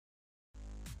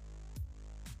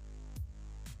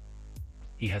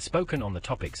He has spoken on the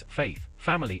topics faith,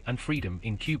 family and freedom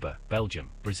in Cuba,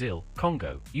 Belgium, Brazil,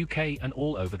 Congo, UK and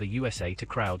all over the USA to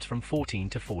crowds from 14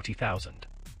 to 40,000.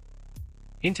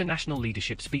 International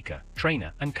leadership speaker,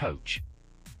 trainer and coach.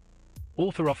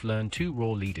 Author of Learn to Raw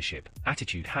Leadership,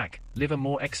 Attitude Hack, Live a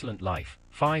More Excellent Life,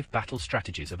 5 Battle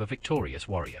Strategies of a Victorious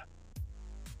Warrior.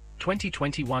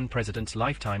 2021 President's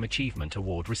Lifetime Achievement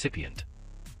Award recipient.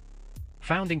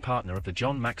 Founding partner of the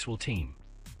John Maxwell team.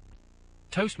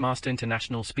 Toastmaster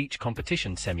International Speech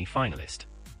Competition semi-finalist.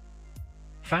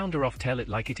 Founder of Tell It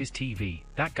Like It Is TV,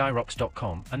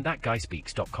 ThatGuyRocks.com and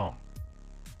ThatGuySpeaks.com.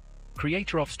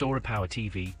 Creator of STORYPOWER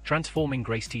TV, Transforming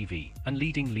Grace TV, and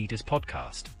Leading Leaders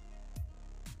Podcast.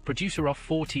 Producer of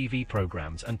 4 TV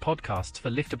programs and podcasts for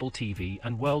Liftable TV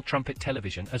and World Trumpet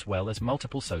Television as well as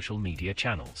multiple social media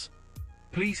channels.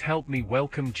 Please help me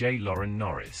welcome J Loren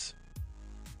Norris.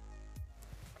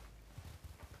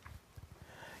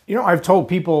 You know, I've told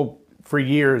people for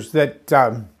years that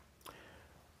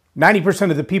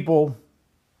 90% of the people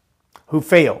who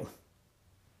fail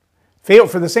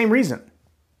for the same reason.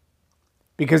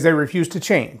 Because they refuse to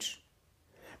change.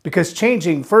 Because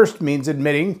changing first means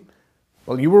admitting,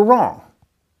 well, you were wrong.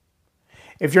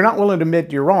 If you're not willing to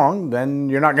admit you're wrong, then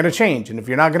you're not going to change. And if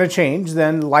you're not going to change,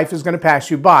 then life is going to pass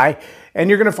you by. And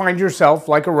you're going to find yourself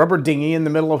like a rubber dinghy in the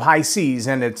middle of high seas.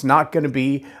 And it's not going to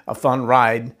be a fun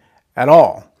ride at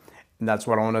all. And that's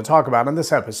what I want to talk about in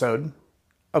this episode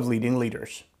of Leading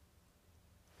Leaders.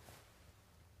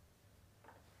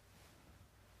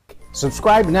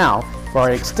 Subscribe now for our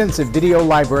extensive video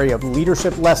library of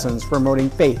leadership lessons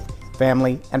promoting faith,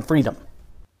 family, and freedom.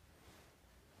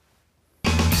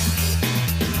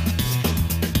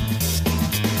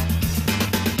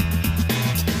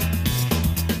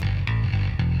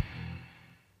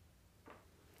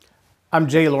 I'm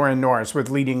J Loren Norris with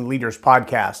Leading Leaders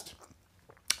Podcast.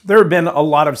 There have been a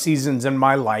lot of seasons in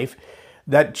my life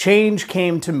that change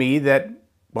came to me that,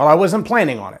 well, I wasn't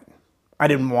planning on it. I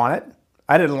didn't want it.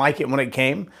 I didn't like it when it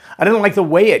came. I didn't like the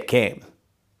way it came.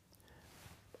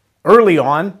 Early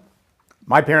on,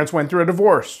 my parents went through a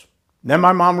divorce. Then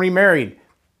my mom remarried.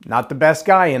 Not the best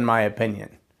guy, in my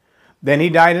opinion. Then he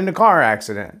died in a car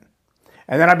accident.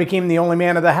 And then I became the only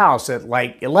man of the house at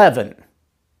like 11.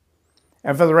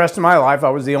 And for the rest of my life,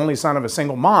 I was the only son of a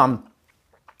single mom.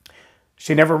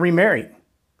 She never remarried.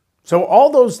 So all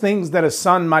those things that a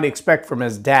son might expect from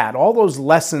his dad, all those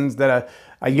lessons that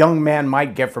a young man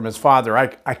might get from his father, I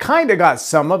kind of got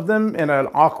some of them in an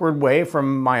awkward way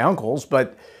from my uncles,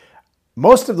 but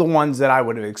most of the ones that I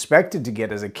would have expected to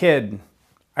get as a kid,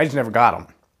 I just never got them.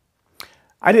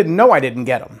 I didn't know I didn't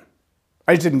get them.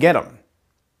 I just didn't get them.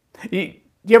 You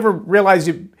ever realize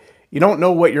you don't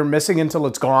know what you're missing until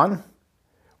it's gone?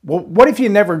 Well, what if you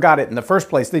never got it in the first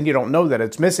place? Then you don't know that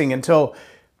it's missing until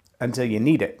you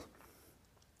need it.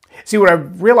 See, what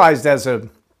I've realized as an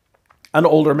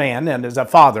older man and as a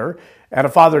father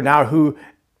now who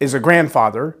is a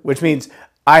grandfather, which means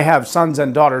I have sons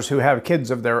and daughters who have kids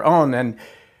of their own, and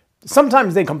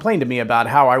sometimes they complain to me about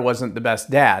how I wasn't the best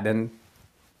dad, and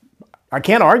I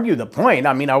can't argue the point.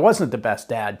 I mean, I wasn't the best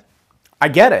dad. I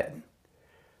get it.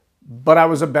 But I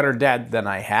was a better dad than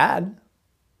I had.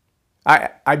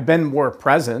 I've been more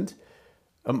present,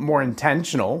 more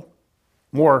intentional,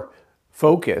 more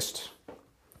focused.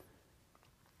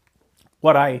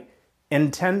 What I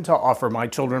intend to offer my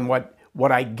children,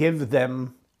 what I give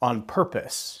them on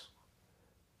purpose,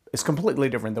 is completely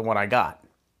different than what I got.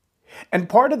 And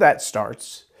part of that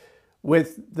starts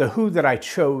with the who that I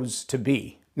chose to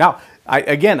be. Now,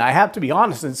 I have to be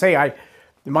honest and say,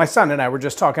 my son and I were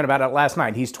just talking about it last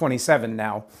night. He's 27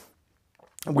 now.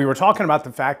 We were talking about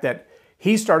the fact that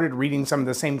he started reading some of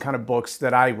the same kind of books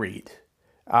that I read.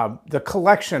 The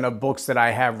collection of books that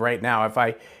I have right now,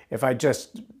 if I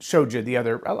just showed you the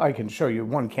other, I can show you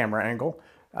one camera angle,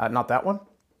 not that one.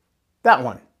 That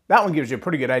one. That one gives you a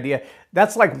pretty good idea.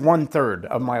 That's like 1/3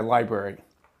 of my library.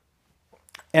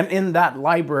 And in that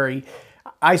library,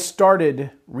 I started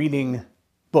reading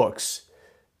books.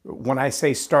 When I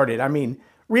say started, I mean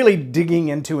really digging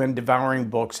into and devouring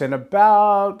books in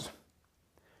about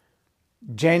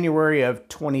January of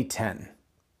 2010.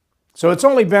 So it's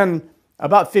only been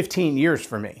about 15 years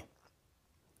for me.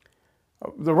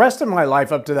 The rest of my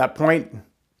life up to that point,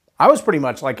 I was pretty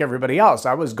much like everybody else.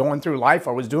 I was going through life.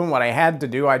 I was doing what I had to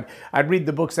do. I'd read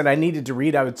the books that I needed to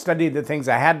read. I would study the things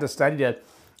I had to study to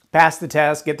pass the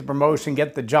test, get the promotion,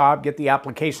 get the job, get the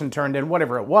application turned in,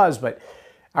 whatever it was. But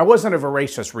I wasn't a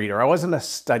voracious reader. I wasn't a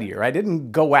studier. I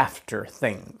didn't go after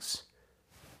things.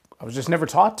 I was just never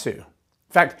taught to.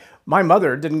 In fact, my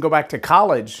mother didn't go back to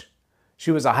college.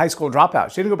 She was a high school dropout.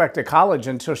 She didn't go back to college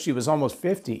until she was almost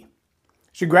 50.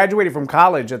 She graduated from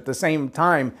college at the same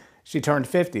time she turned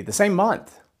 50, the same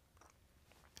month.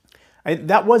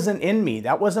 That wasn't in me.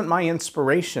 That wasn't my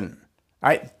inspiration.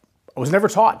 I was never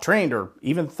taught, trained, or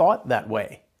even thought that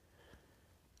way.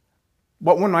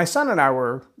 But when my son and I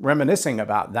were reminiscing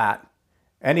about that,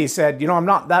 and he said, I'm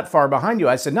not that far behind you.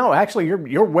 I said, no, actually,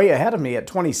 you're way ahead of me at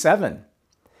 27.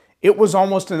 It was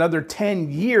almost another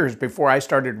 10 years before I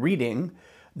started reading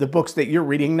the books that you're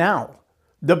reading now.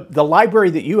 The library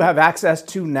that you have access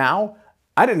to now,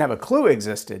 I didn't have a clue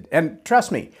existed. And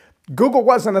trust me, Google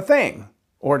wasn't a thing,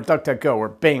 or DuckDuckGo, or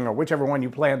Bing, or whichever one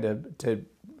you plan to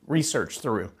research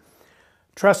through.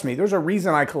 Trust me, there's a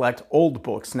reason I collect old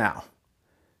books now.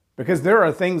 Because there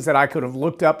are things that I could have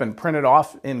looked up and printed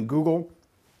off in Google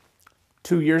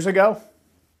 2 years ago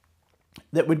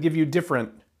that would give you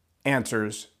different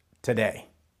answers today.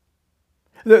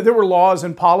 There were laws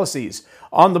and policies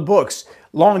on the books,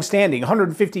 long-standing,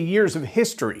 150 years of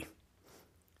history,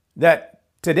 that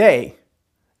today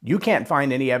you can't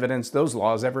find any evidence those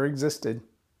laws ever existed.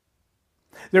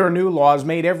 There are new laws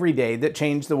made every day that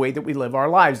change the way that we live our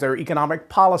lives. There are economic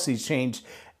policies changed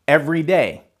every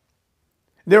day.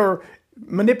 There are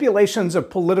manipulations of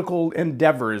political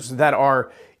endeavors that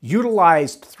are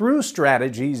utilized through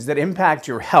strategies that impact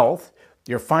your health,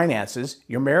 your finances,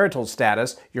 your marital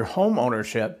status, your home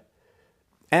ownership,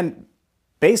 and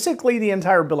basically the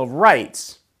entire Bill of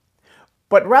Rights.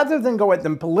 But rather than go at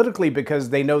them politically because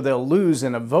they know they'll lose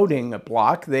in a voting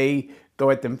block, they go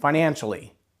at them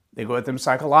financially. They go at them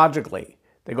psychologically.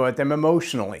 They go at them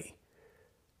emotionally.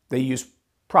 They use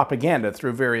propaganda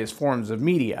through various forms of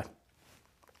media.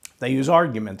 They use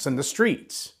arguments in the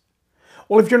streets.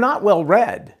 Well, if you're not well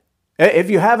read, if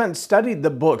you haven't studied the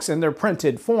books in their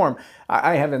printed form,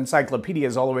 I have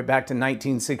encyclopedias all the way back to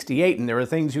 1968, and there are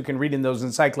things you can read in those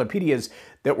encyclopedias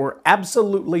that were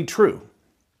absolutely true.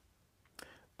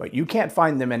 But you can't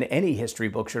find them in any history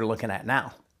books you're looking at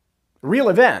now. Real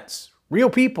events, real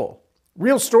people,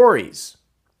 real stories,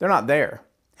 they're not there.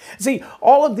 See,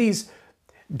 all of these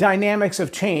dynamics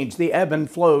of change, the ebb and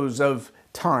flows of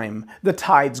time, the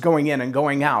tides going in and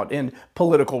going out in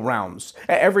political realms.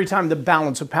 Every time the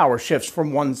balance of power shifts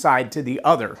from one side to the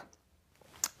other,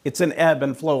 it's an ebb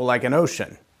and flow like an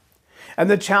ocean. And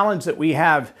the challenge that we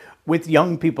have with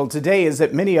young people today is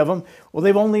that many of them, well,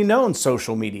 they've only known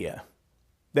social media.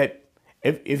 That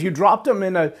if you dropped them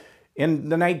in the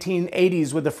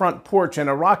 1980s with a front porch and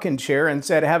a rocking chair and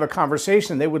said, have a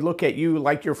conversation, they would look at you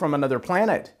like you're from another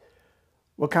planet.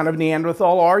 What kind of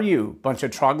Neanderthal are you? Bunch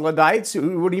of troglodytes?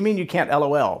 What do you mean you can't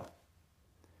LOL?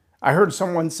 I heard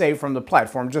someone say from the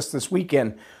platform just this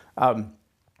weekend,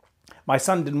 my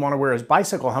son didn't want to wear his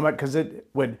bicycle helmet because it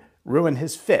would ruin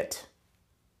his fit.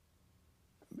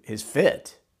 His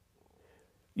fit?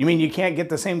 You mean you can't get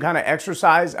the same kind of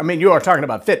exercise? I mean, you are talking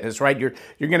about fitness, right? You're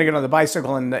going to get on the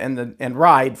bicycle and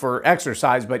ride for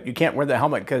exercise, but you can't wear the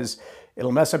helmet because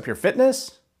it'll mess up your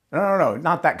fitness? No,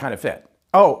 not that kind of fit.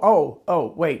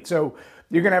 Oh, wait, so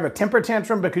you're going to have a temper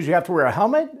tantrum because you have to wear a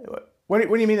helmet? What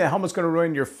do you mean the helmet's going to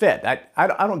ruin your fit? I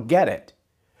don't get it.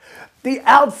 The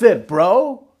outfit,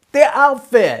 bro. The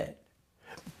outfit.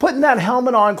 Putting that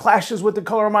helmet on clashes with the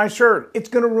color of my shirt. It's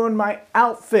going to ruin my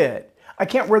outfit. I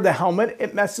can't wear the helmet.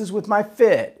 It messes with my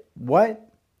fit.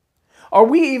 What? Are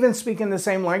we even speaking the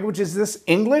same language? Is this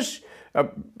English?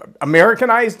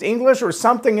 Americanized English or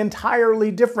something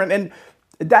entirely different? And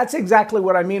that's exactly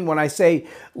what I mean when I say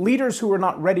leaders who are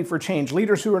not ready for change,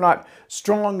 leaders who are not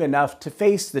strong enough to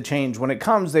face the change when it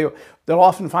comes, they'll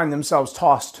often find themselves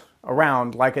tossed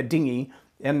around like a dinghy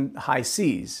in high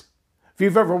seas. If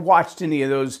you've ever watched any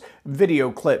of those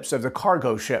video clips of the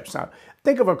cargo ships, now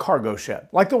think of a cargo ship,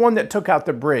 like the one that took out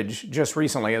the bridge just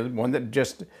recently, the one that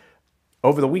just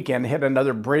over the weekend hit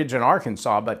another bridge in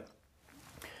Arkansas, but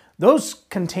those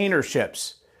container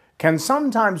ships can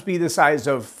sometimes be the size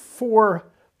of 4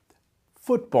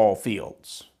 football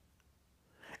fields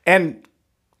and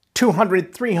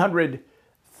 200,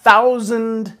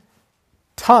 300,000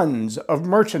 tons of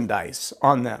merchandise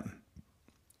on them.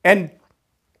 And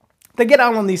they get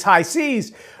out on these high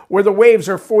seas where the waves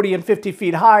are 40 and 50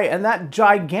 feet high, and that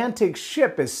gigantic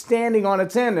ship is standing on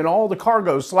its end and all the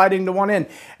cargo sliding to one end,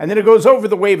 and then it goes over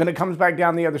the wave and it comes back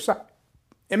down the other side.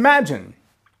 Imagine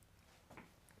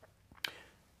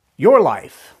your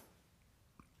life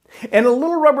and a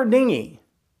little rubber dinghy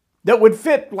that would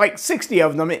fit like 60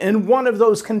 of them in one of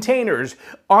those containers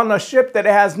on a ship that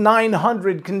has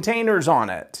 900 containers on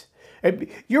it.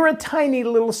 You're a tiny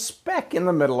little speck in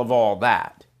the middle of all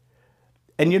that.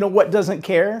 And you know what doesn't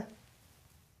care?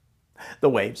 The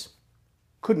waves.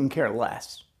 Couldn't care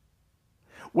less.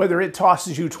 whether it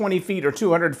tosses you 20 feet or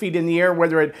 200 feet in the air,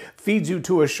 whether it feeds you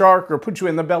to a shark or puts you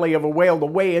in the belly of a whale, the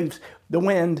waves, the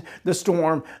wind, the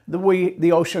storm,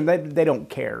 the ocean, they don't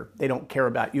care. They don't care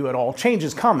about you at all. Change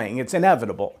is coming. It's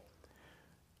inevitable.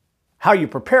 How you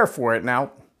prepare for it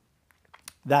now,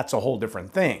 that's a whole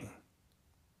different thing.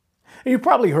 You've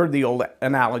probably heard the old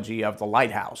analogy of the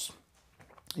lighthouse.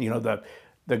 You know,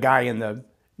 the guy in the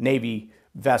Navy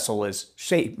vessel is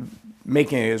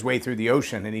making his way through the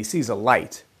ocean, and he sees a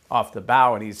light off the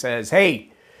bow, and he says,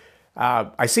 "Hey,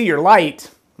 I see your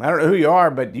light. I don't know who you are,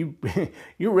 but you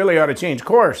really ought to change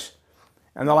course."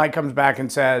 And the light comes back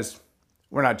and says,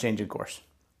 "We're not changing course."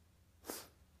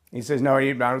 He says, "No,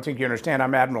 I don't think you understand.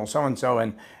 I'm Admiral so-and-so,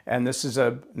 and this is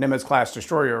a Nimitz-class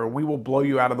destroyer. We will blow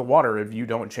you out of the water if you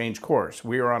don't change course.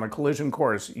 We are on a collision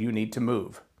course. You need to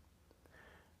move."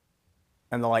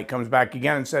 And the light comes back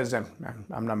again and says, "I'm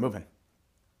not moving."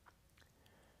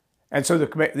 And so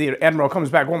the Admiral comes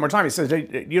back one more time. He says,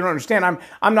 "You don't understand.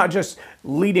 I'm not just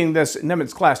leading this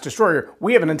Nimitz-class destroyer.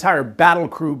 We have an entire battle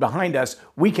crew behind us.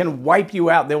 We can wipe you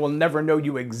out. They will never know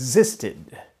you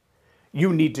existed.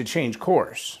 You need to change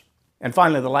course." And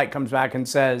finally, the light comes back and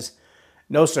says,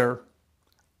 "No, sir.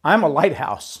 I'm a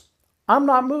lighthouse. I'm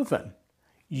not moving.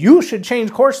 You should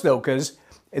change course, though, because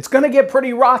it's going to get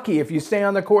pretty rocky if you stay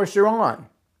on the course you're on."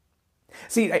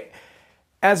 See,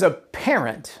 as a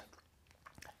parent,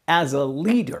 as a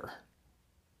leader,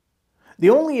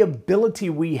 the only ability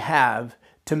we have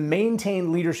to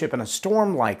maintain leadership in a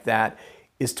storm like that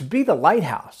is to be the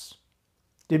lighthouse,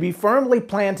 to be firmly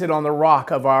planted on the rock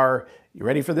of our, you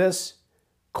ready for this?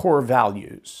 Core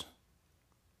values.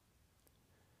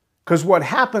 Because what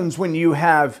happens when you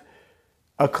have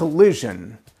a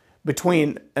collision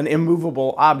between an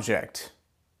immovable object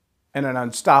and an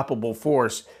unstoppable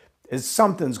force is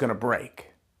something's going to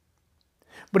break.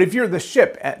 But if you're the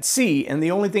ship at sea and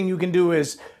the only thing you can do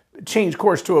is change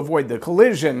course to avoid the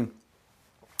collision,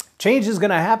 change is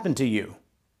going to happen to you.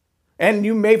 And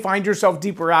you may find yourself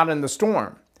deeper out in the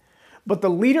storm. But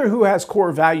the leader who has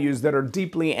core values that are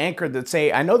deeply anchored that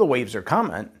say, "I know the waves are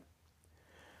coming,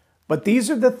 but these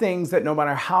are the things that no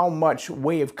matter how much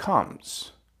wave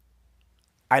comes,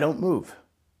 I don't move.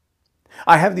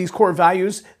 I have these core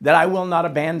values that I will not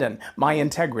abandon. My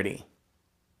integrity,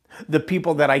 the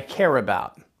people that I care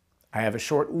about. I have a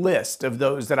short list of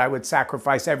those that I would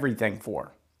sacrifice everything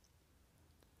for.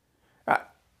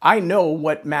 I know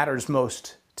what matters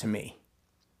most to me.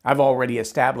 I've already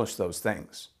established those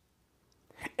things.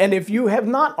 And if you have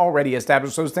not already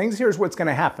established those things, here's what's going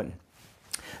to happen.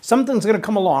 Something's going to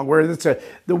come along where it's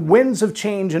the winds of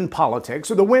change in politics,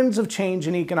 or the winds of change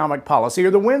in economic policy,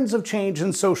 or the winds of change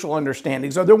in social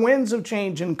understandings, or the winds of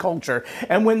change in culture.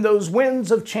 And when those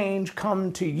winds of change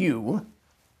come to you,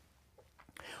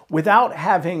 without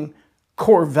having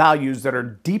core values that are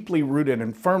deeply rooted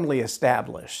and firmly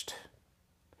established,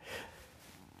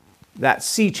 that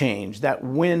sea change, that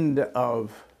wind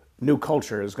of new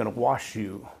culture is going to wash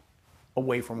you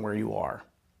away from where you are.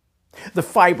 The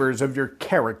fibers of your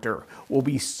character will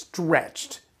be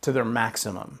stretched to their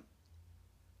maximum.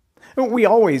 We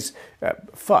always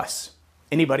fuss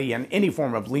anybody in any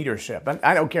form of leadership. And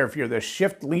I don't care if you're the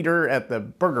shift leader at the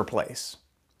burger place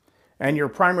and your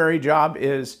primary job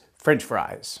is French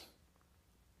fries.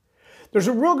 There's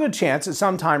a real good chance at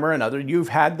some time or another you've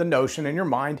had the notion in your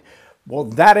mind, well,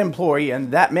 that employee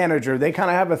and that manager, they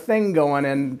kind of have a thing going,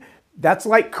 and that's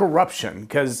like corruption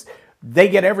because they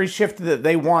get every shift that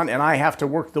they want and I have to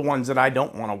work the ones that I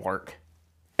don't want to work.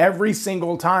 Every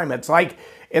single time. It's like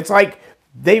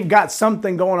they've got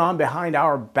something going on behind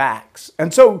our backs.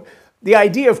 And so the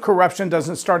idea of corruption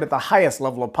doesn't start at the highest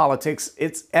level of politics.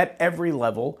 It's at every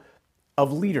level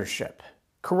of leadership.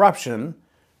 Corruption,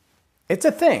 it's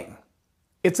a thing.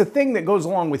 It's a thing that goes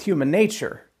along with human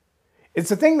nature. It's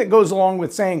a thing that goes along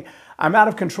with saying, I'm out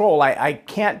of control. I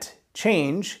can't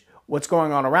change what's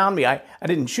going on around me. I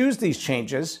didn't choose these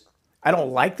changes. I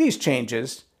don't like these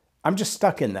changes. I'm just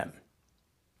stuck in them.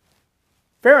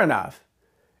 Fair enough.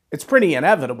 It's pretty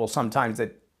inevitable sometimes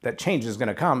that change is going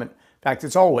to come. In fact,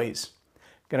 it's always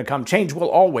going to come. Change will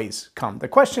always come. The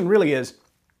question really is,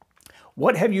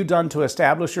 what have you done to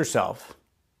establish yourself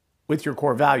with your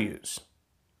core values?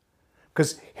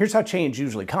 Because here's how change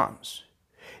usually comes.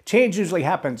 Change usually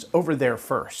happens over there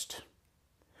first.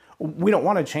 We don't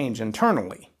want to change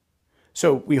internally.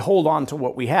 So we hold on to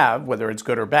what we have, whether it's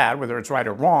good or bad, whether it's right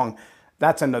or wrong,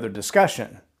 that's another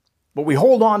discussion. But we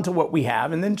hold on to what we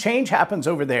have, and then change happens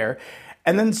over there.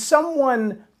 And then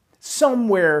someone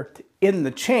somewhere in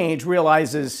the change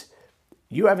realizes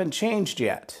you haven't changed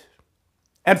yet.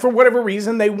 And for whatever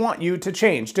reason, they want you to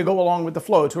change, to go along with the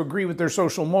flow, to agree with their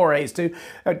social mores, to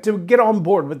get on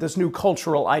board with this new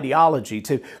cultural ideology,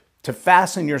 to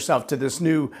fasten yourself to this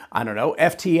new, I don't know,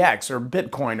 FTX or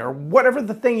Bitcoin or whatever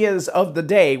the thing is of the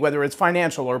day, whether it's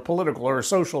financial or political or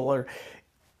social or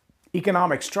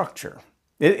economic structure.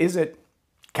 Is it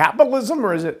capitalism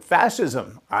or is it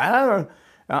fascism? I don't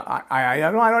know. I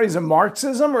don't know. Is it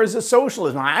Marxism or is it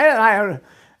socialism?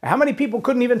 How many people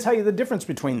couldn't even tell you the difference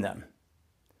between them?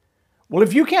 Well,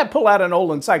 if you can't pull out an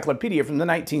old encyclopedia from the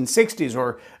 1960s,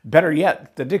 or better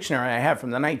yet, the dictionary I have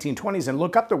from the 1920s, and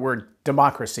look up the word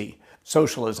democracy,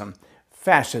 socialism,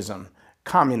 fascism,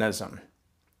 communism,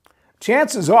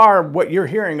 chances are what you're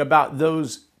hearing about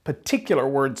those particular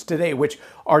words today, which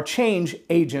are change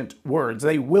agent words,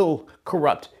 they will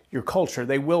corrupt your culture.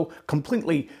 They will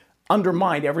completely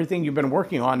undermine everything you've been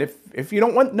working on if you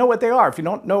don't know what they are, if you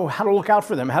don't know how to look out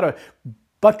for them, how to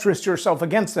buttress yourself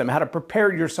against them, how to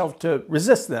prepare yourself to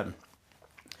resist them.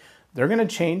 They're going to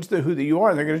change who you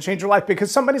are, and they're going to change your life, because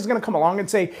somebody's going to come along and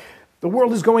say, the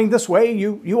world is going this way,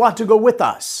 you ought to go with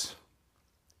us.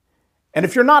 And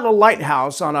if you're not a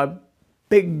lighthouse on a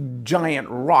big giant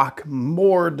rock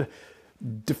moored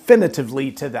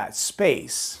definitively to that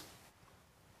space,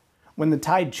 when the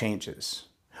tide changes,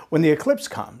 when the eclipse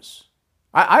comes,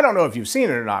 I don't know if you've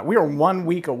seen it or not, we are 1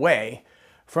 week away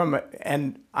from,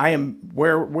 and I am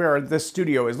where this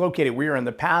studio is located, we are in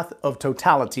the path of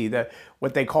totality,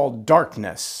 what they call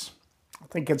darkness. I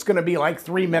think it's going to be like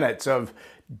 3 minutes of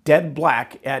dead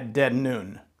black at dead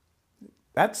noon.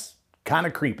 That's kind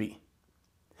of creepy.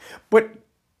 But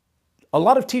a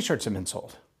lot of t-shirts have been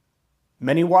sold.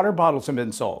 Many water bottles have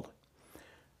been sold.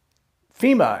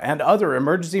 FEMA and other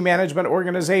emergency management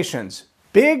organizations,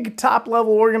 big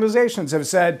top-level organizations, have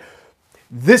said,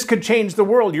 this could change the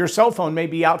world. Your cell phone may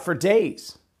be out for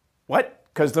days. What?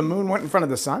 Because the moon went in front of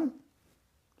the sun?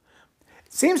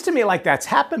 It seems to me like that's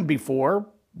happened before.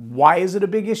 Why is it a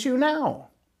big issue now?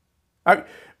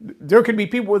 There could be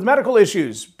people with medical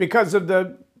issues because of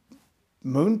the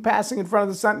moon passing in front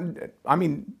of the sun. I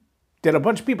mean, did a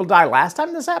bunch of people die last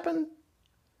time this happened?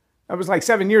 That was like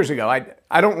 7 years ago.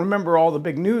 I don't remember all the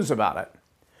big news about it.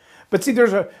 But see,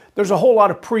 there's a whole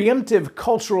lot of preemptive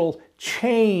cultural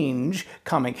change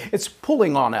coming. It's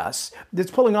pulling on us.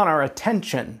 It's pulling on our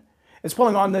attention. It's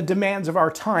pulling on the demands of our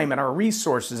time and our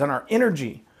resources and our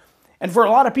energy. And for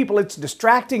a lot of people, it's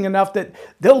distracting enough that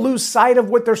they'll lose sight of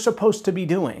what they're supposed to be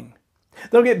doing.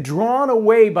 They'll get drawn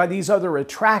away by these other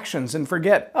attractions and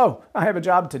forget, oh, I have a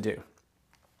job to do.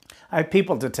 I have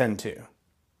people to tend to.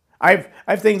 I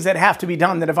have things that have to be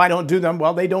done that if I don't do them,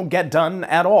 well, they don't get done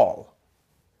at all.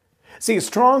 See, a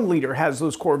strong leader has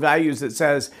those core values that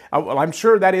says, oh, well, I'm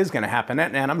sure that is going to happen,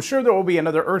 and I'm sure there will be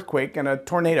another earthquake and a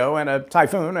tornado and a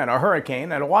typhoon and a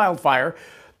hurricane and a wildfire,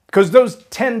 because those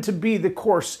tend to be the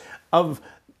course of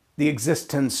the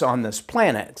existence on this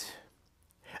planet.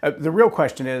 The real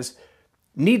question is,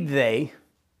 need they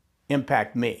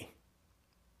impact me?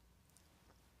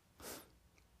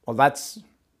 Well, that's,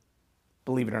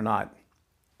 believe it or not,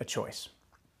 a choice.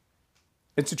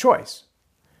 It's a choice.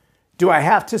 Do I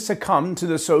have to succumb to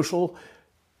the social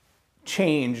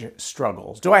change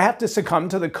struggles? Do I have to succumb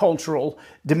to the cultural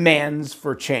demands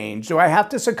for change? Do I have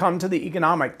to succumb to the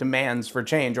economic demands for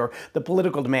change or the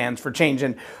political demands for change?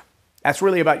 And that's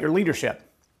really about your leadership.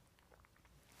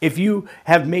 If you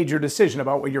have made your decision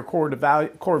about what your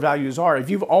core values are, if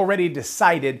you've already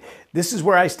decided this is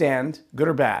where I stand, good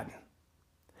or bad,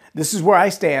 this is where I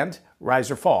stand, rise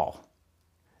or fall,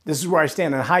 this is where I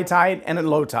stand in high tide and in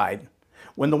low tide,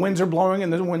 when the winds are blowing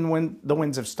and when the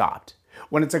winds have stopped,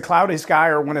 when it's a cloudy sky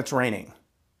or when it's raining.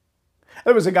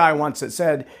 There was a guy once that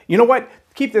said, you know what,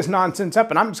 keep this nonsense up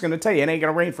and I'm just going to tell you it ain't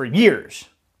going to rain for years.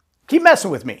 Keep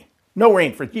messing with me. No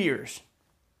rain for years.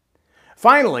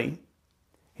 Finally,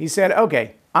 he said,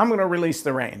 okay, I'm going to release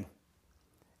the rain.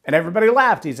 And everybody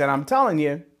laughed. He said, I'm telling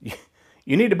you,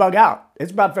 you need to bug out.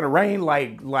 It's about to rain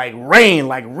like real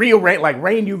rain, like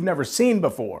rain you've never seen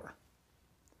before.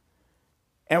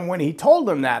 And when he told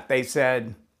them that, they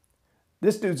said,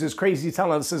 this dude's as crazy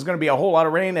telling us there's going to be a whole lot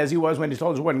of rain as he was when he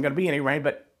told us there wasn't going to be any rain.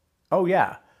 But, oh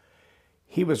yeah,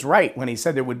 he was right when he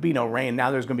said there would be no rain.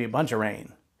 Now there's going to be a bunch of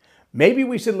rain. Maybe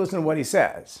we should listen to what he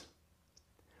says.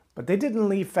 But they didn't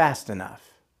leave fast enough.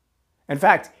 In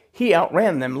fact, he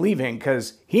outran them leaving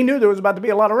because he knew there was about to be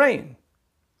a lot of rain.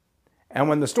 And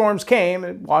when the storms came,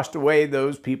 it washed away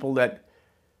those people that,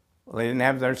 well, they didn't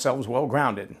have themselves well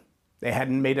grounded. They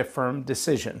hadn't made a firm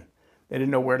decision. They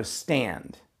didn't know where to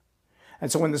stand.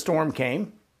 And so when the storm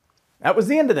came, that was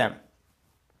the end of them.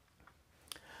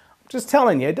 I'm just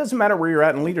telling you, it doesn't matter where you're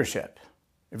at in leadership.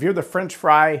 If you're the French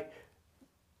fry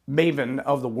maven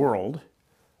of the world,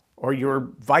 or your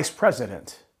vice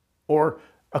president, or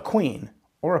a queen,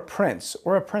 or a prince,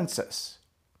 or a princess.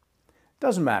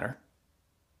 Doesn't matter.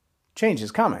 Change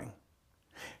is coming.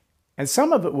 And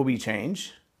some of it will be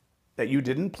change that you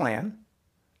didn't plan,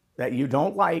 that you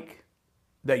don't like,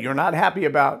 that you're not happy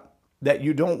about, that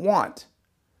you don't want,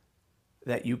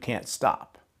 that you can't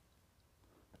stop.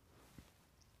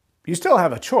 You still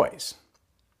have a choice.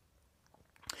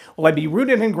 Will I be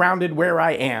rooted and grounded where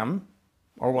I am,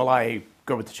 or will I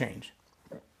go with the change?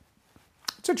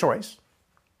 It's a choice.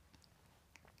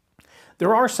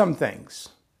 There are some things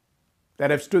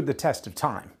that have stood the test of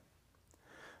time.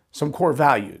 Some core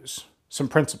values, some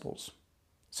principles,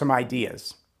 some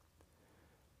ideas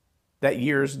that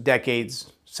years,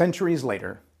 decades, centuries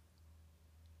later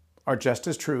are just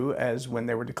as true as when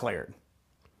they were declared.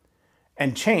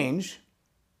 And change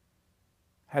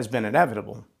has been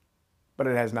inevitable, but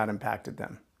it has not impacted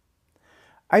them.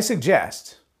 I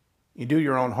suggest you do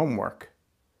your own homework,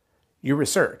 you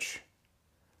research,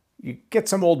 you get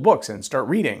some old books and start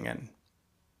reading and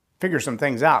figure some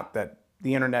things out that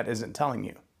the internet isn't telling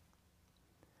you.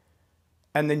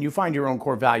 And then you find your own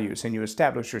core values and you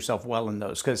establish yourself well in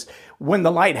those. Because when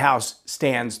the lighthouse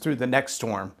stands through the next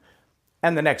storm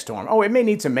and the next storm, oh, it may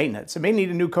need some maintenance. It may need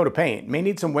a new coat of paint. It may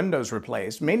need some windows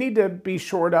replaced. It may need to be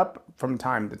shored up from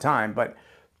time to time. But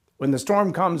when the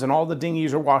storm comes and all the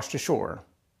dinghies are washed ashore,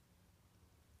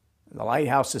 and the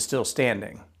lighthouse is still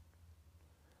standing,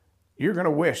 you're going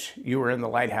to wish you were in the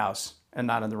lighthouse and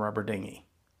not in the rubber dinghy.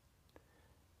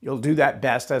 You'll do that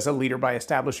best as a leader by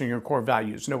establishing your core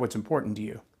values. Know what's important to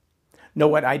you. Know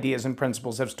what ideas and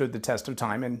principles have stood the test of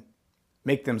time and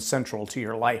make them central to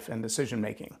your life and decision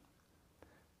making.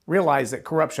 Realize that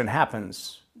corruption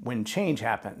happens when change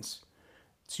happens.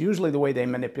 It's usually the way they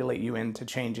manipulate you into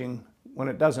changing when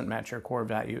it doesn't match your core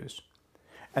values.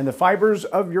 And the fibers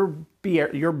of your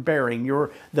bearing,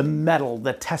 the metal,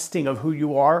 the testing of who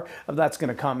you are, that's going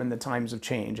to come in the times of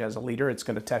change. As a leader, it's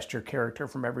going to test your character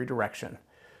from every direction.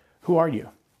 Who are you?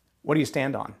 What do you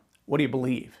stand on? What do you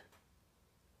believe?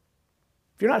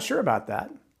 If you're not sure about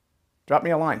that, drop me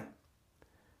a line.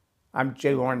 I'm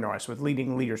J Loren Norris with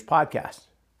Leading Leaders Podcast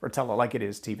for Tell It Like It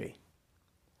Is TV.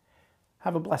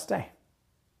 Have a blessed day.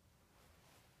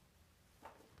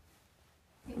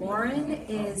 Loren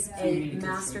is a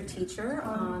master teacher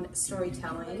on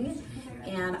storytelling,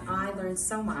 and I learned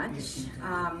so much.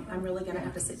 I'm really going to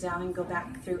have to sit down and go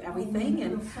back through everything,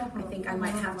 and I think I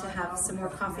might have to have some more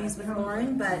coffees with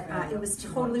Loren, but it was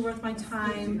totally worth my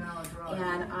time,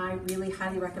 and I really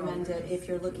highly recommend it if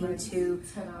you're looking to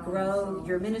grow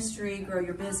your ministry, grow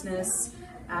your business,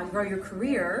 grow your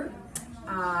career.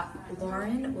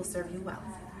 Loren will serve you well.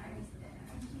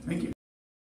 Thank you.